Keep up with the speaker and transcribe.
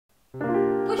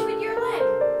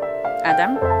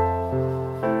Adam.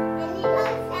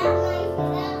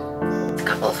 A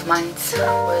couple of months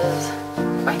was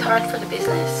quite hard for the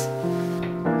business.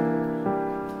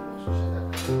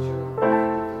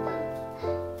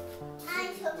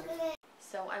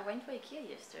 So I went to IKEA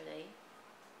yesterday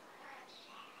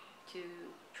to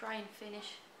try and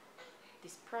finish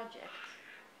this project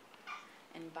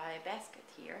and buy a basket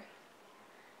here,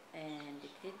 and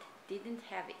it didn't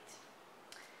have it.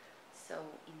 So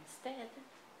instead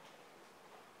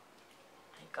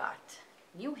I got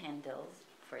new handles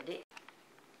for this.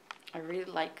 I really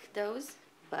like those,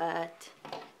 but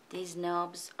these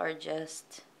knobs are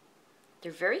just,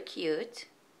 they're very cute,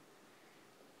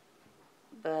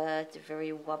 but they're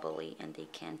very wobbly and they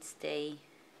can't stay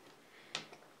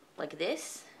like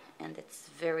this, and it's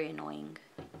very annoying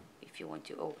if you want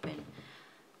to open.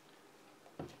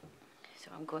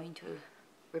 So I'm going to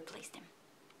replace them.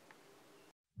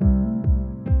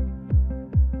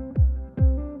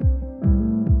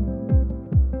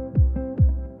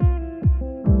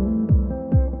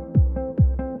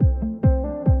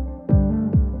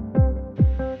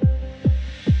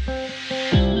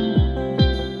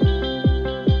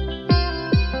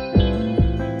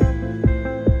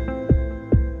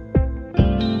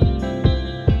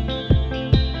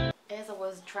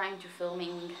 Trying to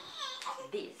filming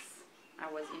this,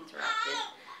 I was interrupted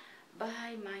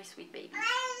by my sweet baby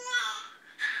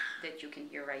that you can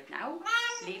hear right now.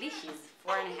 Lily, she's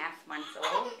 4.5 months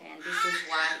old, and this is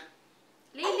why.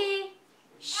 Lily!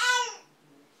 Shh!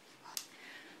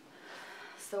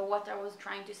 So what I was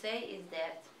trying to say is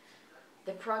that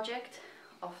the project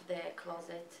of the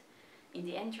closet in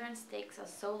the entrance takes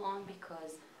us so long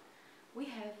because we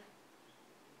had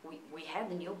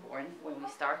the newborn when we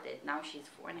started. Now she's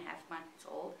 4.5 months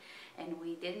old, and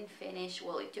we didn't finish.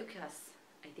 Well, it took us,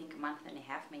 I think, 1.5 months,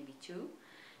 maybe 2,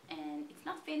 and it's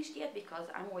not finished yet because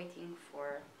I'm waiting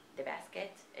for the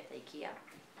basket at IKEA.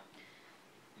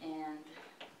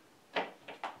 And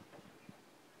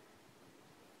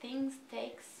things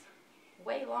takes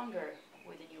way longer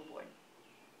with a newborn.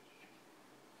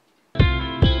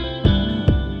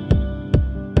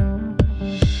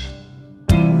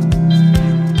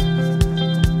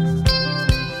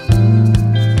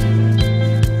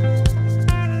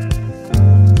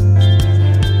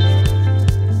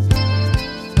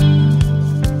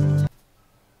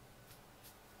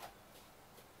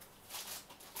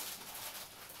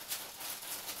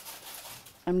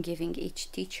 I'm giving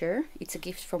each teacher, it's a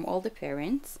gift from all the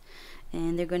parents,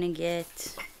 and they're gonna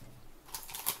get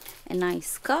a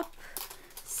nice cup,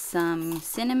 some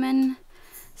cinnamon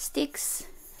sticks.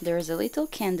 There's a little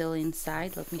candle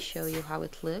inside. Let me show you how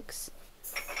it looks.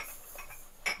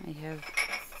 I have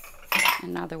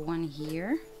another one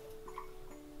here.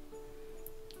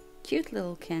 Cute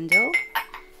little candle,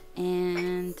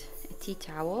 and a tea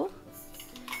towel.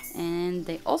 And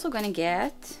they're also gonna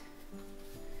get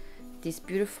this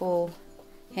beautiful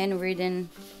handwritten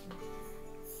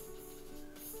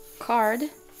card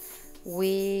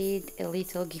with a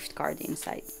little gift card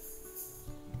inside.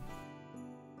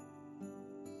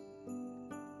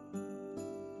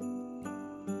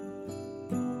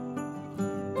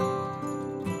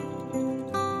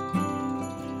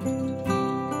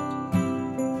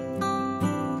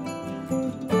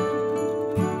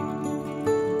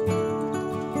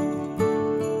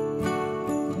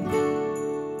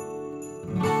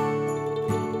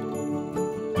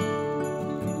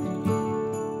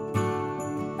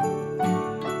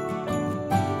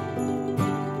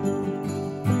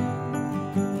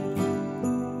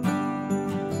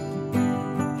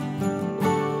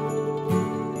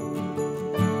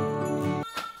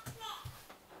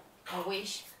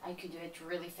 I could do it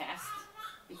really fast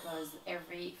because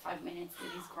every 5 minutes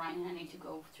Lily's crying and I need to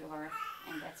go to her,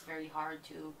 and that's very hard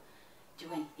to do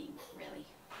anything really.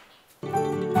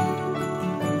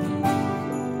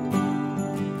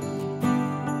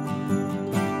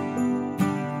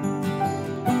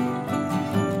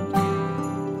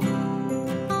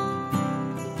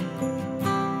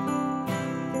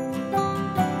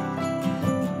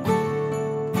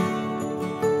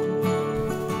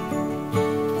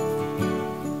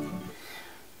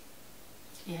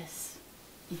 Yes,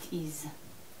 it is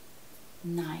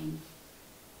 9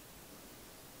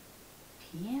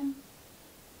 p.m.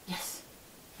 Yes,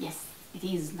 it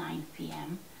is 9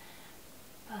 p.m.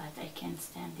 But I can't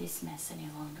stand this mess any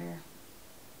longer,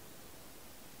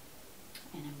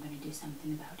 and I'm gonna do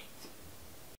something about it.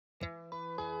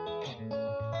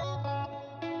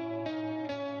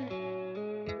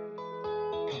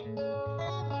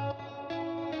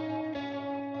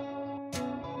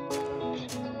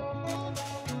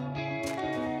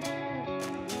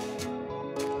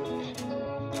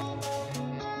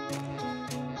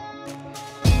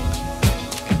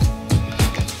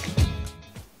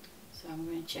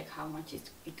 how much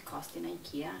it cost in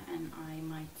IKEA, and I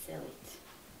might sell it.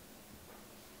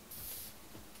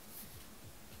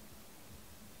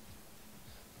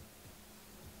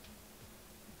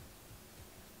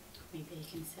 Maybe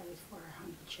I can sell it for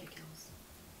 100 shekels.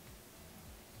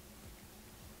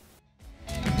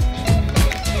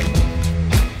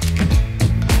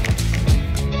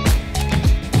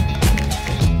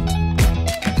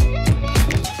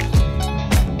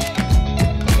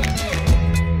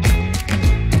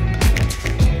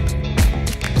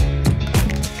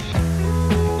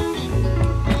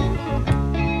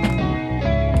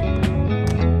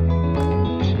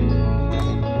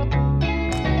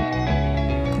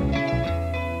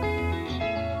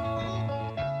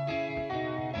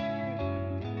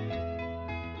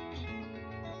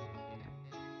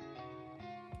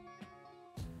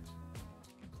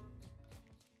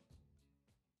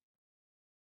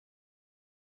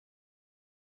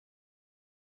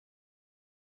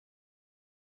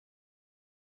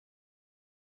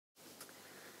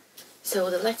 So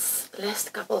the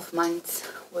last couple of months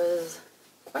was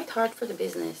quite hard for the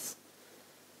business.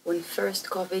 When first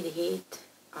COVID hit,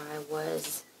 I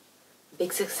was a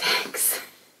big success.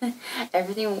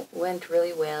 Everything went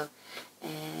really well,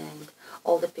 and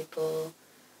all the people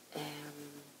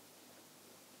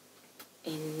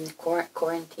in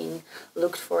quarantine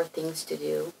looked for things to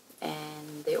do,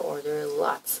 and they ordered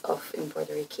lots of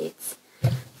embroidery kits.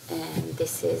 And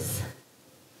this is,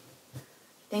 I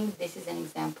think this is an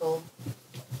example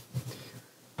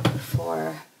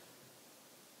for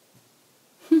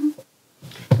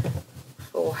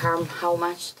how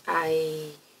much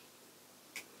I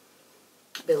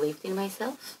believed in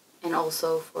myself, and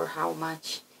also for how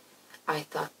much I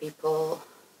thought people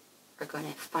are going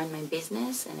to find my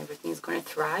business and everything's going to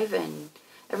thrive, and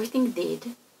everything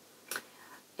did.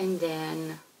 And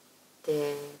then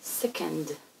the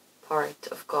second part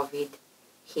of COVID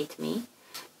hit me,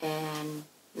 and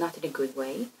not in a good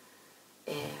way.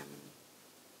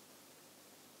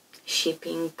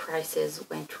 Shipping prices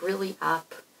went really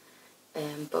up,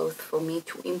 both for me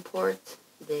to import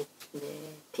the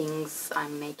things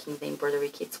I'm making the embroidery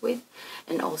kits with,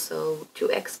 and also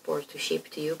to export, to ship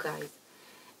to you guys.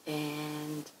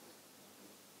 And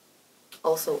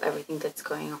also everything that's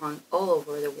going on all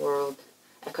over the world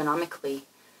economically.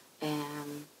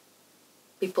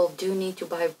 People do need to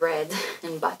buy bread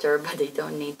and butter, but they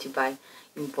don't need to buy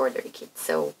embroidery kits.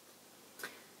 So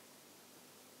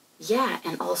yeah,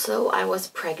 and also I was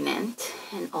pregnant,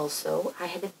 and also I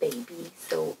had a baby.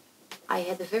 So I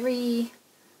had a very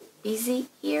busy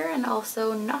year and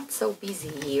also not so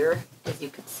busy year, as you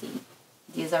could see.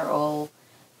 These are all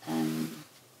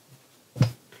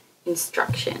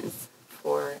instructions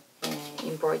for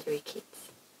embroidery kits.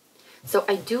 So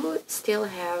I do still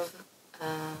have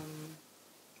a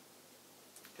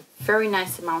very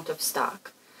nice amount of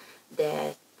stock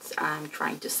that I'm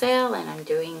trying to sell, and I'm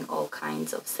doing all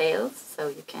kinds of sales, so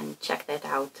you can check that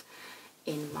out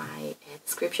in my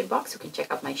description box. You can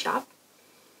check out my shop.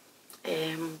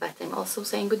 But I'm also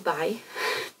saying goodbye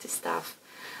to stuff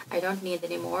I don't need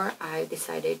anymore. I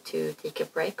decided to take a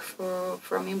break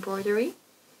from embroidery,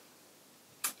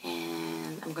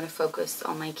 and I'm gonna focus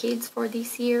on my kids for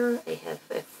this year. I have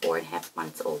a 4.5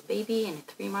 months old baby and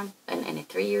a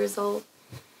 3 years old,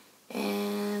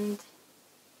 and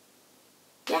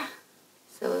yeah,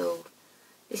 so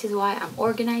this is why I'm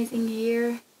organizing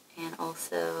here. And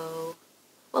also,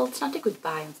 well, it's not a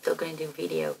goodbye, I'm still gonna do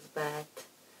videos, but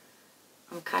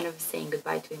I'm kind of saying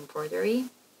goodbye to embroidery,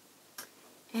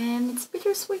 and it's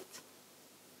bittersweet.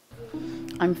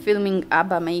 I'm filming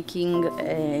Abba making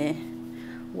a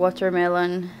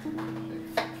watermelon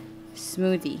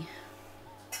smoothie.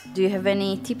 Do you have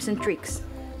any tips and tricks?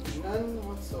 None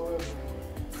whatsoever.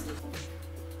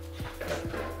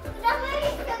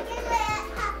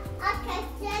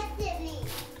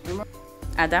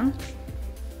 Adam?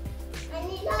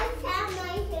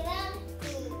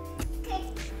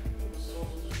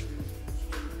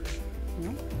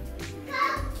 No?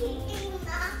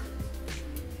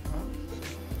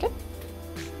 כן.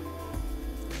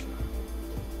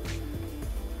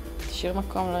 תשאיר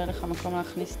מקום, לא יהיה לך מקום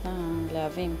להכניס את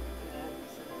הלהבים.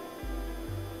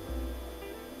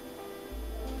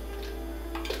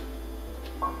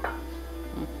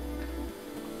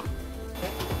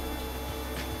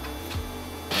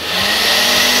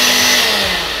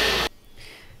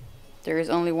 There is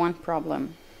only one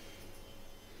problem.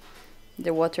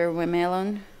 The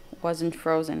watermelon wasn't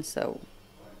frozen, so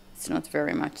it's not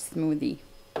very much smoothie.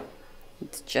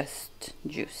 It's just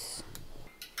juice.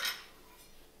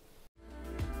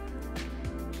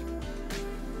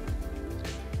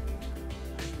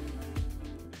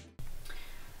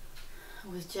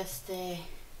 was just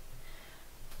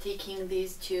taking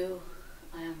these two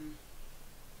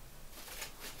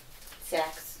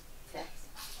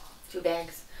two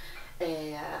bags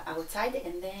outside,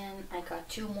 and then I got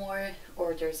 2 more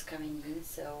orders coming in,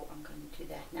 so I'm going to do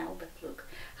that now. But look,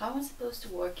 how am I supposed to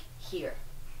work here?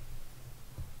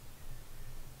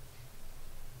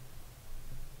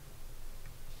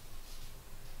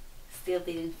 Still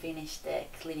didn't finish the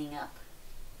cleaning up.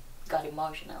 Got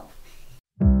emotional.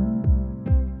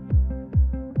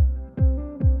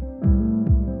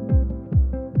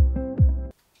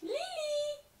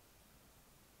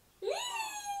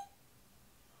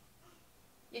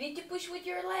 You need to push with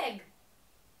your leg.